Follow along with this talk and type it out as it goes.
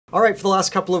All right, for the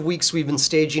last couple of weeks, we've been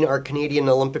staging our Canadian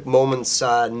Olympic Moments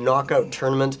knockout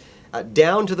tournament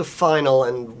down to the final,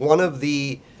 and one of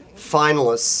the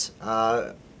finalists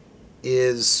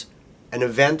is an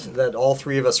event that all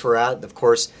three of us were at, of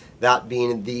course, that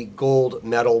being the gold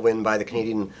medal win by the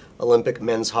Canadian Olympic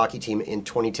men's hockey team in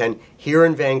 2010 here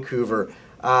in Vancouver.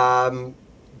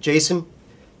 Jason,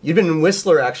 you've been in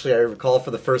Whistler, actually, I recall,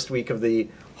 for the first week of the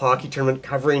hockey tournament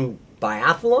covering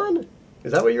biathlon?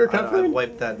 Is that what you were covering? I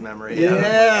wiped that memory.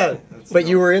 Yeah, but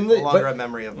you were in the no longer a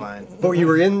memory of mine. But you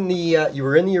were in the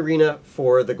arena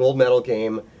for the gold medal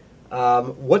game.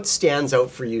 What stands out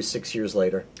for you 6 years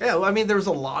later? Yeah, well, I mean, there was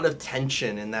a lot of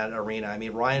tension in that arena. I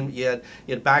mean, you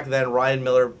had back then Ryan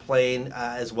Miller playing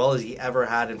as well as he ever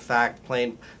had. In fact,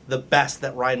 playing the best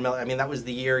that Ryan Miller. I mean, that was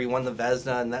the year he won the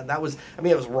Vezina, and that was. I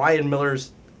mean, it was Ryan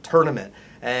Miller's tournament.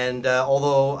 And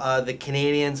although the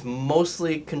Canadians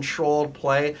mostly controlled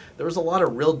play, there was a lot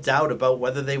of real doubt about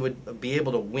whether they would be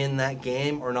able to win that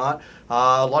game or not.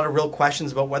 A lot of real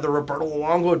questions about whether Roberto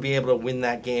Luongo would be able to win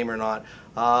that game or not.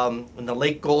 And the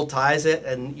late goal ties it,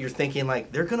 and you're thinking,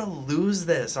 like, they're going to lose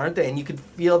this, aren't they? And you could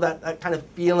feel that kind of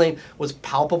feeling was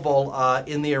palpable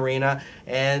in the arena.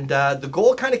 And the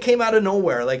goal kind of came out of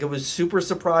nowhere. Like, it was super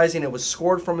surprising. It was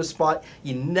scored from a spot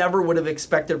you never would have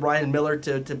expected Ryan Miller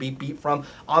to be beat from.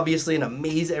 Obviously, an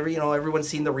amazing, everyone's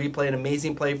seen the replay, an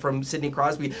amazing play from Sidney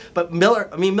Crosby. But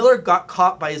Miller got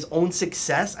caught by his own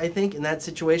success, I think, in that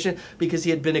situation, because he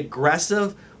had been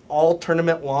aggressive all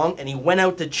tournament long, and he went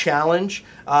out to challenge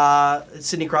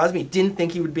Sidney Crosby. He didn't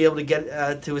think he would be able to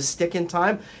get to his stick in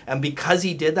time, and because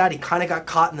he did that, he kind of got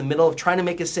caught in the middle of trying to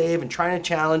make a save and trying to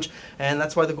challenge, and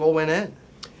that's why the goal went in.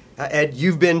 Ed,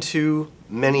 you've been to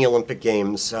many Olympic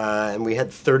Games, and we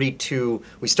had 32.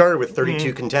 We started with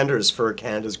 32 contenders for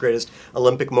Canada's greatest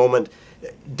Olympic moment.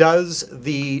 Does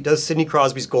Sidney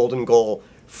Crosby's golden goal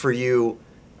for you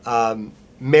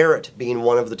merit being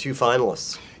one of the two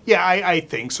finalists? Yeah, I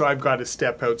think so. I've got to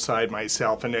step outside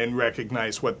myself and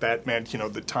recognize what that meant,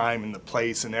 the time and the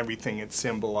place and everything it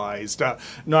symbolized.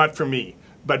 Not for me,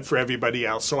 but for everybody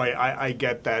else. So I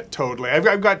get that totally.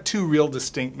 I've got two real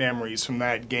distinct memories from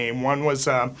that game. One was,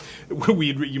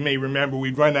 you may remember,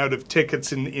 we'd run out of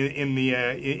tickets in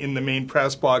the main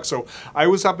press box. So I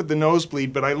was up at the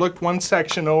nosebleed, but I looked one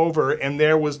section over, and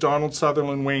there was Donald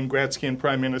Sutherland, Wayne Gretzky, and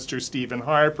Prime Minister Stephen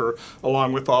Harper,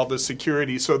 along with all the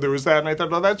security. So there was that, and I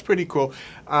thought, oh, that's pretty cool.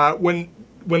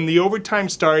 When the overtime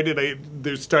started,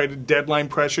 deadline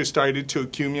pressure started to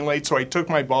accumulate. So I took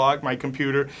my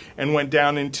computer, and went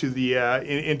down into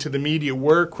the media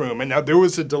workroom. And now there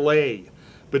was a delay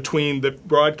between the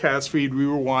broadcast feed we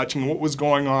were watching and what was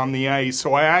going on the ice.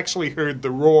 So I actually heard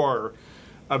the roar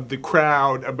of the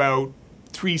crowd about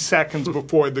 3 seconds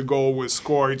before the goal was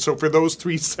scored. So for those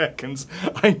 3 seconds,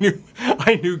 I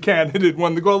knew Canada had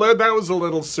won the goal. That was a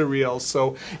little surreal.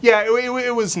 So yeah,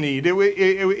 it was neat.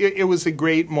 It was a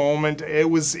great moment. It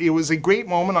was a great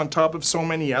moment on top of so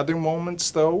many other moments,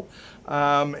 though.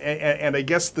 And I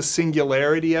guess the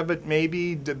singularity of it,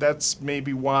 that's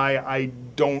maybe why I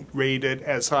don't rate it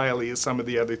as highly as some of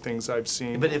the other things I've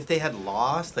seen. But if they had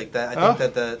lost, like that, I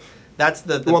think that's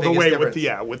the well, biggest the way difference.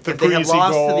 with the if they had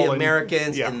lost goal to the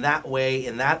Americans in that way,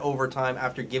 in that overtime,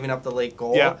 after giving up the late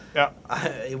goal,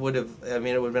 it would have. I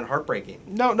mean, it would have been heartbreaking.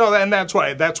 No, and that's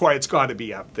why it's got to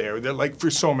be up there. Like,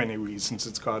 for so many reasons,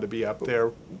 it's got to be up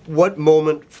there. What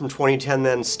moment from 2010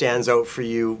 then stands out for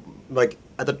you, like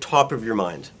at the top of your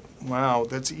mind? Wow,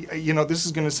 that's this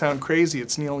is going to sound crazy.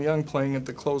 It's Neil Young playing at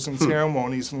the closing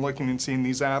ceremonies and looking and seeing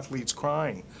these athletes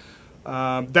crying.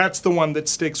 That's the one that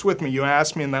sticks with me. You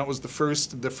asked me, and that was the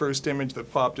first image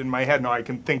that popped in my head. Now I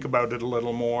can think about it a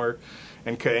little more,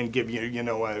 and give you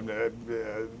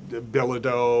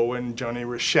Bilodeau and Johnny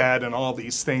Rochette and all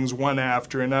these things one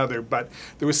after another. But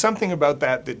there was something about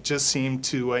that just seemed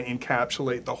to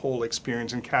encapsulate the whole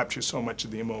experience and capture so much of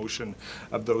the emotion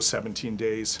of those 17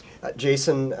 days.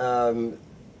 Jason,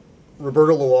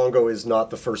 Roberto Luongo is not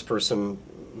the first person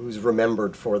who's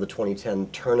remembered for the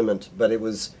 2010 tournament, but it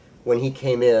was when he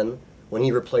came in, when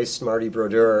he replaced Marty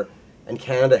Brodeur, and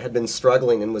Canada had been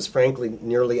struggling and was frankly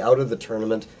nearly out of the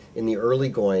tournament in the early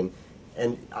going.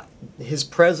 And his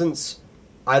presence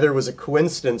either was a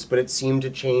coincidence, but it seemed to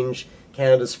change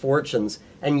Canada's fortunes,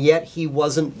 and yet he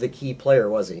wasn't the key player,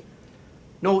 was he?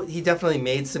 No, he definitely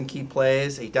made some key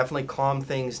plays. He definitely calmed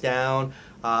things down.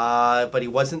 but he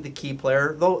wasn't the key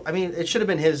player. Though, I mean, it should have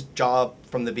been his job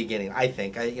from the beginning. I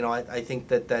think. I think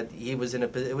that he was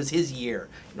it was his year.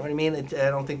 You know what I mean? I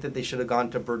don't think that they should have gone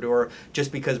to Brodeur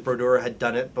just because Brodeur had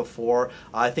done it before.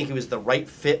 I think he was the right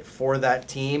fit for that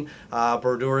team.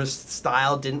 Brodeur's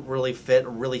style didn't really fit a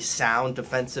really sound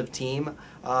defensive team,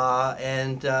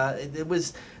 and it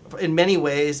was. In many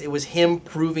ways, it was him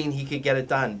proving he could get it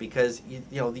done because,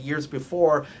 the years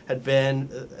before had been,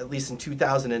 at least in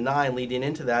 2009, leading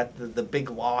into that, the big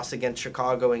loss against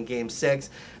Chicago in Game 6.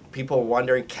 People were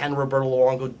wondering, can Roberto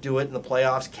Luongo do it in the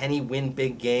playoffs? Can he win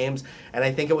big games? And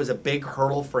I think it was a big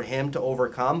hurdle for him to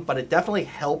overcome, but it definitely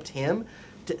helped him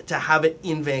to have it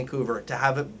in Vancouver, to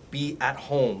have it be at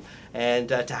home, and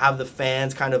to have the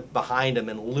fans kind of behind him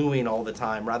and looing all the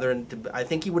time. I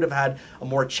think he would have had a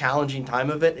more challenging time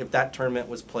of it if that tournament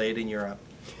was played in Europe.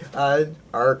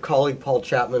 Our colleague Paul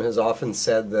Chapman has often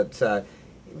said that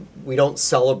we don't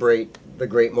celebrate the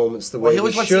great moments the way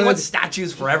we should. He wants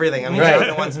statues for everything. I mean,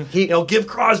 right. Give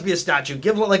Crosby a statue.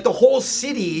 Give the whole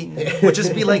city would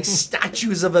just be like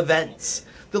statues of events.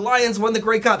 The Lions won the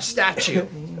Grey Cup, statue.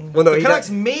 Well, no, the Canucks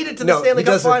made it to the Stanley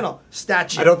Cup final.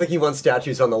 Statue. I don't think he wants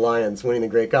statues on the Lions winning the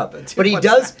Grey Cup, but he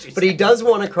does. But he does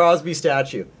want a Crosby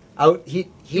statue.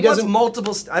 He doesn't wants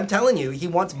multiple. I'm telling you, he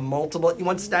wants multiple. He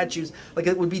wants statues. Like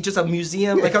it would be just a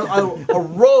museum, like a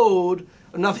road,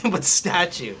 nothing but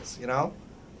statues.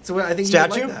 So I think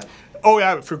statue. He would like that. Oh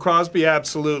yeah, for Crosby,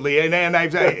 absolutely, and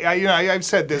I've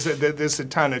said this a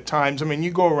ton of times. I mean, you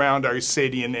go around our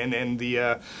city, and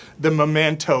the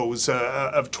mementos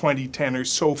of 2010 are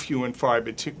so few and far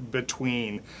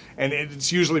between, and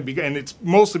it's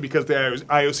mostly because the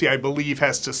IOC, I believe,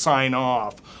 has to sign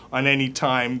off on any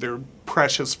time their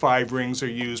precious 5 rings are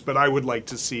used. But I would like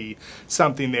to see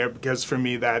something there because for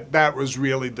me that was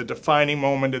really the defining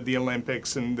moment of the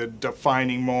Olympics and the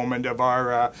defining moment of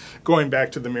our going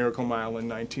back to the Miracle Mile in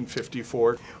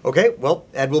 1954. Okay, well,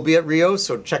 Ed will be at Rio,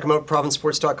 so check him out,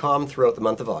 provincesports.com, throughout the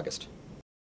month of August.